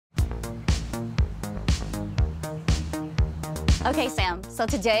Okay, Sam, so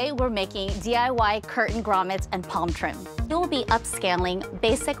today we're making DIY curtain grommets and palm trim. You'll be upscaling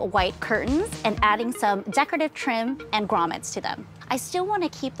basic white curtains and adding some decorative trim and grommets to them. I still want to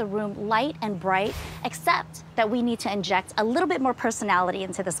keep the room light and bright, except that we need to inject a little bit more personality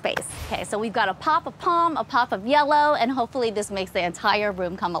into the space. Okay, so we've got a pop of palm, a pop of yellow, and hopefully this makes the entire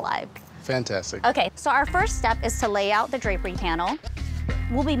room come alive. Fantastic. Okay, so our first step is to lay out the drapery panel.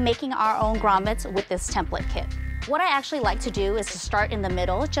 We'll be making our own grommets with this template kit. What I actually like to do is to start in the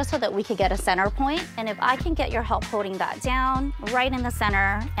middle, just so that we could get a center point. And if I can get your help holding that down, right in the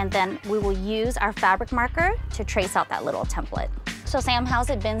center, and then we will use our fabric marker to trace out that little template. So Sam, how's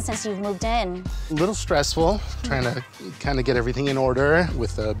it been since you've moved in? A little stressful, trying to kind of get everything in order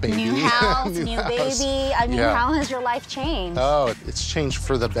with a baby. New house, new baby. I mean, how has your life changed? Oh, it's changed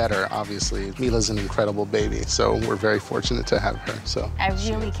for the better, obviously. Mila's an incredible baby, so we're very fortunate to have her. So I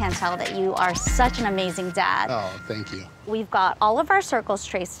really can tell that you are such an amazing dad. Oh, thank you. We've got all of our circles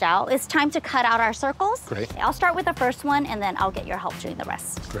traced out. It's time to cut out our circles. Great. I'll start with the first one, and then I'll get your help doing the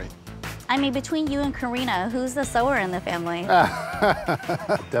rest. Great. I mean, between you and Karina, who's the sewer in the family?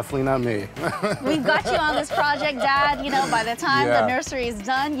 Definitely not me. We've got you on this project, Dad. You know, by the time the nursery is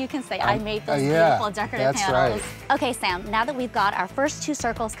done, you can say, I made those beautiful decorative panels. Right. Okay, Sam, now that we've got our first two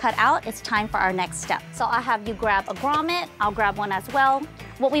circles cut out, it's time for our next step. So I'll have you grab a grommet. I'll grab one as well.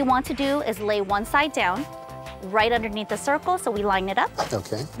 What we want to do is lay one side down, right underneath the circle, so we line it up.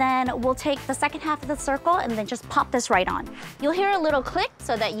 Okay. Then we'll take the second half of the circle and then just pop this right on. You'll hear a little click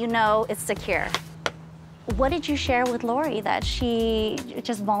so that you know it's secure. What did you share with Lori that she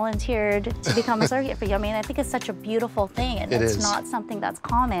just volunteered to become a surrogate for you? I mean, I think it's such a beautiful thing, and it's not something that's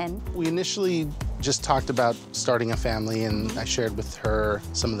common. We initially just talked about starting a family, and I shared with her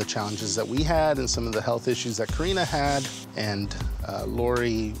some of the challenges that we had and some of the health issues that Karina had. And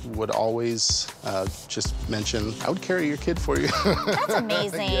Lori would always just mention, I would carry your kid for you. That's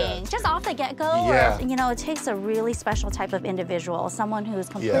amazing. Just off the get-go. Yeah. You know, it takes a really special type of individual, someone who's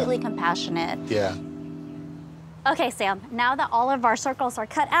completely compassionate. Yeah. Okay, Sam, now that all of our circles are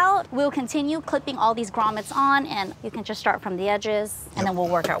cut out, we'll continue clipping all these grommets on, and you can just start from the edges, and then we'll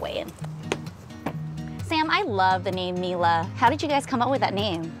work our way in. Sam, I love the name Mila. How did you guys come up with that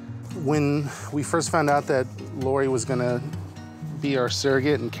name? When we first found out that Lori was gonna be our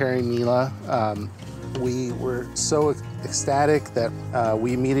surrogate and carry Mila, we were so ecstatic that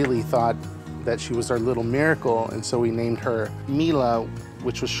we immediately thought that she was our little miracle, and so we named her Mila,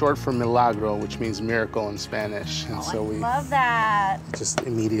 which was short for milagro, which means miracle in Spanish. And so we love that. It just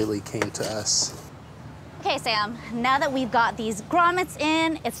immediately came to us. Okay, Sam, now that we've got these grommets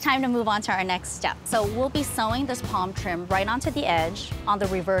in, it's time to move on to our next step. So we'll be sewing this palm trim right onto the edge on the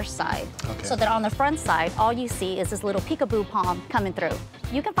reverse side. Okay. So that on the front side, all you see is this little peekaboo palm coming through.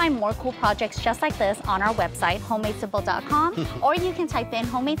 You can find more cool projects just like this on our website, homemadesimple.com, or you can type in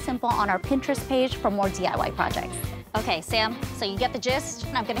Homemade Simple on our Pinterest page for more DIY projects. Okay, Sam, so you get the gist?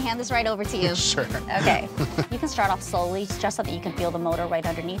 I'm gonna hand this right over to you. Sure. Okay. You can start off slowly, just so that you can feel the motor right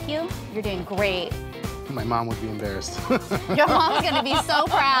underneath you. You're doing great. My mom would be embarrassed. Your mom's gonna be so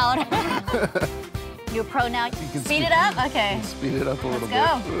proud. You're pro now. You speed it up? Okay. Speed it up a little bit.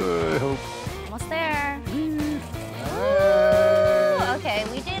 Let's go. I hope. Almost there. Okay,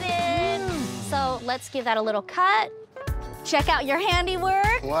 we did it. So let's give that a little cut. Check out your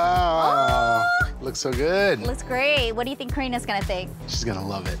handiwork. Wow. Looks so good. Looks great. What do you think Karina's gonna think? She's gonna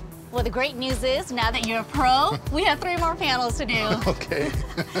love it. Well, the great news is, now that you're a pro, we have 3 more panels to do. Okay.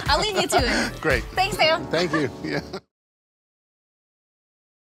 I'll leave you to it. Great. Thanks, Sam. Thank you. Yeah.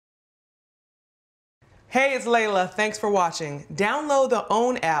 Hey, it's Layla. Thanks for watching. Download the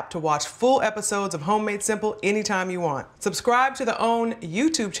OWN app to watch full episodes of Homemade Simple anytime you want. Subscribe to the OWN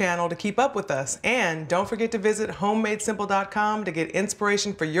YouTube channel to keep up with us. And don't forget to visit homemadesimple.com to get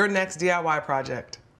inspiration for your next DIY project.